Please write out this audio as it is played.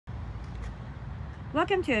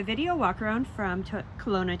Welcome to a video walk around from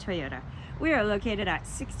Kelowna Toyota. We are located at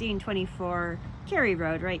 1624 Carey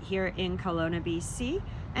Road right here in Kelowna, BC.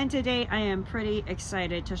 And today I am pretty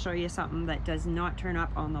excited to show you something that does not turn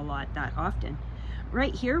up on the lot that often.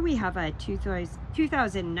 Right here we have a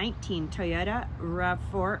 2019 Toyota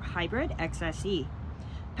RAV4 Hybrid XSE.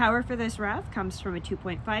 Power for this RAV comes from a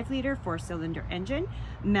 2.5 liter 4-cylinder engine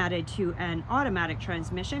matted to an automatic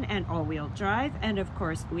transmission and all-wheel drive, and of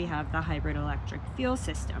course we have the hybrid electric fuel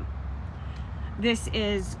system. This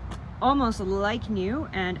is almost like new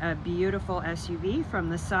and a beautiful SUV. From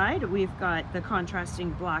the side we've got the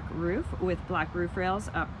contrasting black roof with black roof rails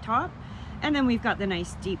up top, and then we've got the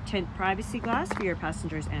nice deep tint privacy glass for your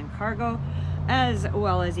passengers and cargo, as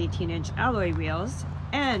well as 18-inch alloy wheels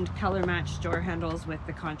and color matched door handles with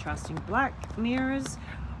the contrasting black mirrors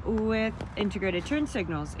with integrated turn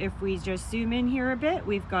signals. If we just zoom in here a bit,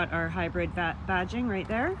 we've got our hybrid badging right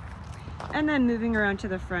there. And then moving around to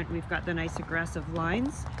the front, we've got the nice aggressive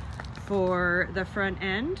lines for the front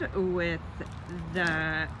end with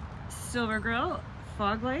the silver grille,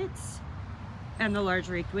 fog lights, and the large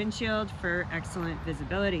raked windshield for excellent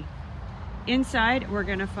visibility. Inside, we're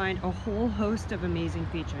going to find a whole host of amazing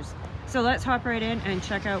features. So let's hop right in and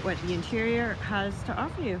check out what the interior has to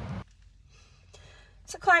offer you.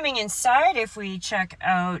 So climbing inside, if we check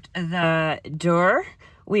out the door,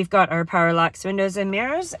 we've got our power locks, windows and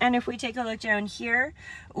mirrors. And if we take a look down here,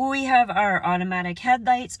 we have our automatic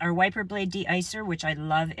headlights, our wiper blade de-icer, which I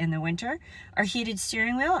love in the winter, our heated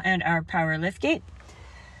steering wheel, and our power liftgate.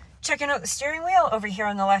 Checking out the steering wheel over here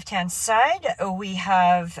on the left-hand side, we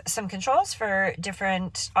have some controls for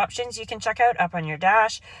different options you can check out up on your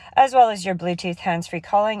dash, as well as your Bluetooth hands-free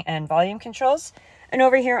calling and volume controls. And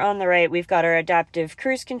over here on the right, we've got our adaptive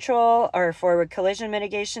cruise control, our forward collision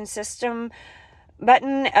mitigation system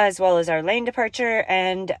button, as well as our lane departure.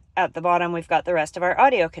 And at the bottom, we've got the rest of our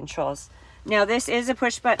audio controls. Now, this is a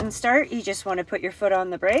push-button start. You just want to put your foot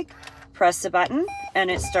on the brake, press the button,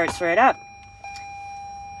 and it starts right up.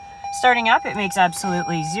 Starting up, it makes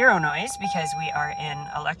absolutely zero noise because we are in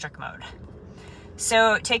electric mode.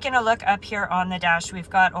 So taking a look up here on the dash, we've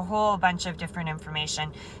got a whole bunch of different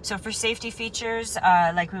information. So for safety features,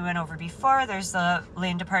 like we went over before, there's the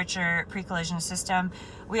lane departure pre-collision system.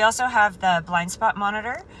 We also have the blind spot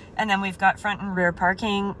monitor, and then we've got front and rear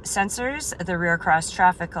parking sensors, the rear cross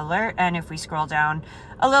traffic alert, and if we scroll down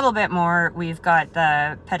a little bit more, we've got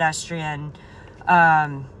the pedestrian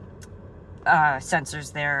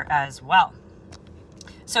sensors there as well.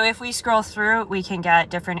 So if we scroll through, we can get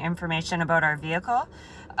different information about our vehicle.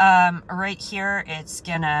 Right here, it's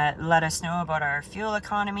gonna let us know about our fuel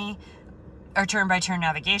economy. Our turn-by-turn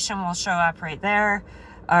navigation will show up right there,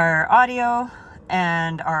 our audio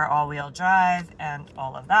and our all-wheel drive and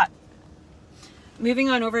all of that. Moving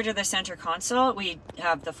on over to the center console, we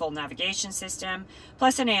have the full navigation system,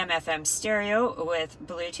 plus an AM/FM stereo with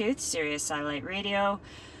Bluetooth, Sirius satellite radio,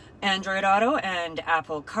 Android Auto, and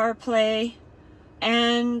Apple CarPlay.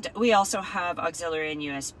 And we also have auxiliary and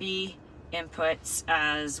USB inputs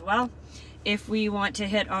as well. If we want to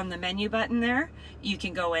hit on the menu button there, you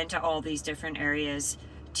can go into all these different areas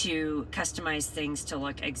to customize things to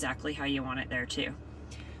look exactly how you want it there too.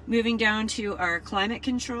 Moving down to our climate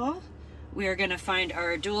control, we are going to find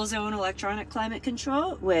our dual zone electronic climate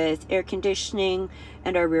control with air conditioning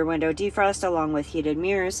and our rear window defrost along with heated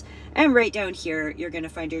mirrors. And right down here, you're going to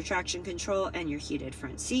find your traction control and your heated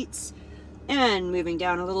front seats. And moving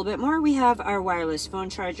down a little bit more, we have our wireless phone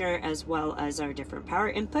charger as well as our different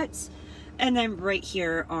power inputs. And then right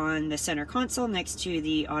here on the center console next to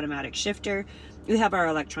the automatic shifter, we have our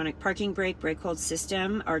electronic parking brake hold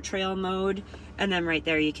system, our trail mode, and then right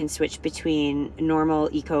there you can switch between normal,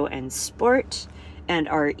 eco, and sport, and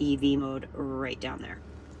our EV mode right down there.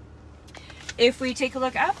 If we take a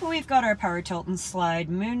look up, we've got our power tilt and slide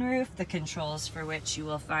moonroof, the controls for which you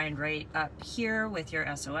will find right up here with your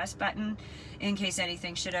SOS button in case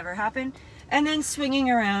anything should ever happen. And then swinging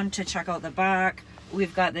around to check out the back,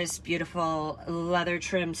 we've got this beautiful leather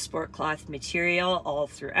trimmed sport cloth material all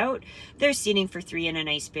throughout. There's seating for 3 and a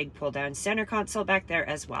nice big pull down center console back there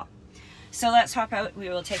as well. So let's hop out. We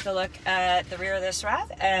will take a look at the rear of this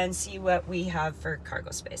RAV and see what we have for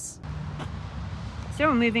cargo space.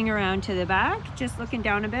 So moving around to the back, just looking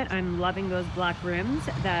down a bit, I'm loving those black rims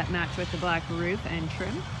that match with the black roof and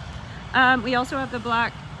trim. We also have the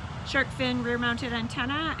black shark fin rear mounted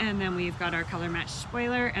antenna, and then we've got our color matched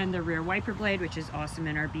spoiler and the rear wiper blade, which is awesome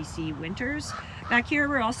in our BC winters. Back here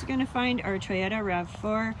we're also going to find our Toyota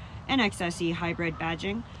RAV4 and XSE hybrid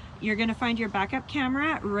badging. You're going to find your backup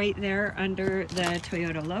camera right there under the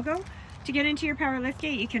Toyota logo. To get into your power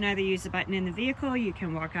liftgate, you can either use the button in the vehicle, you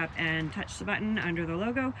can walk up and touch the button under the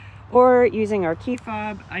logo, or using our key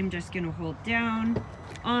fob, I'm just going to hold down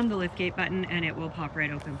on the liftgate button and it will pop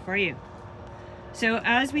right open for you. So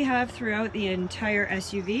as we have throughout the entire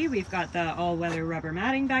SUV, we've got the all-weather rubber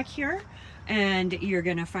matting back here, and you're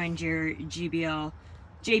going to find your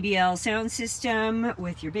JBL sound system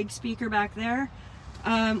with your big speaker back there.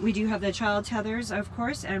 We do have the child tethers, of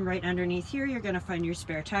course, and right underneath here you're going to find your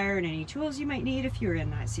spare tire and any tools you might need if you're in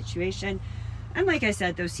that situation. And like I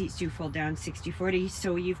said, those seats do fold down 60/40,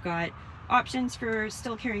 so you've got options for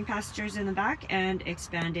still carrying passengers in the back and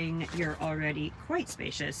expanding your already quite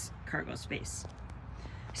spacious cargo space.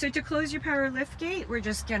 So to close your power liftgate, we're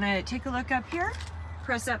just going to take a look up here,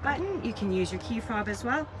 press that button, you can use your key fob as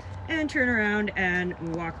well, and turn around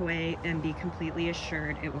and walk away and be completely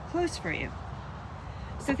assured it will close for you.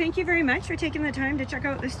 So thank you very much for taking the time to check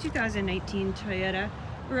out this 2019 Toyota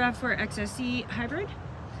RAV4 XSE hybrid.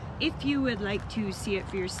 If you would like to see it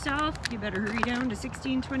for yourself, you better hurry down to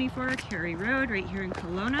 1624 Cary Road right here in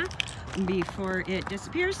Kelowna before it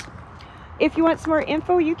disappears. If you want some more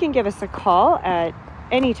info, you can give us a call at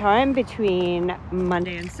any time between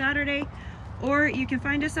Monday and Saturday, or you can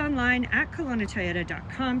find us online at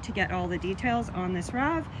KelownaToyota.com to get all the details on this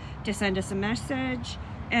RAV, to send us a message,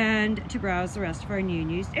 and to browse the rest of our new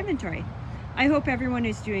and used inventory. I hope everyone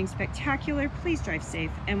is doing spectacular. Please drive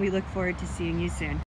safe, and we look forward to seeing you soon.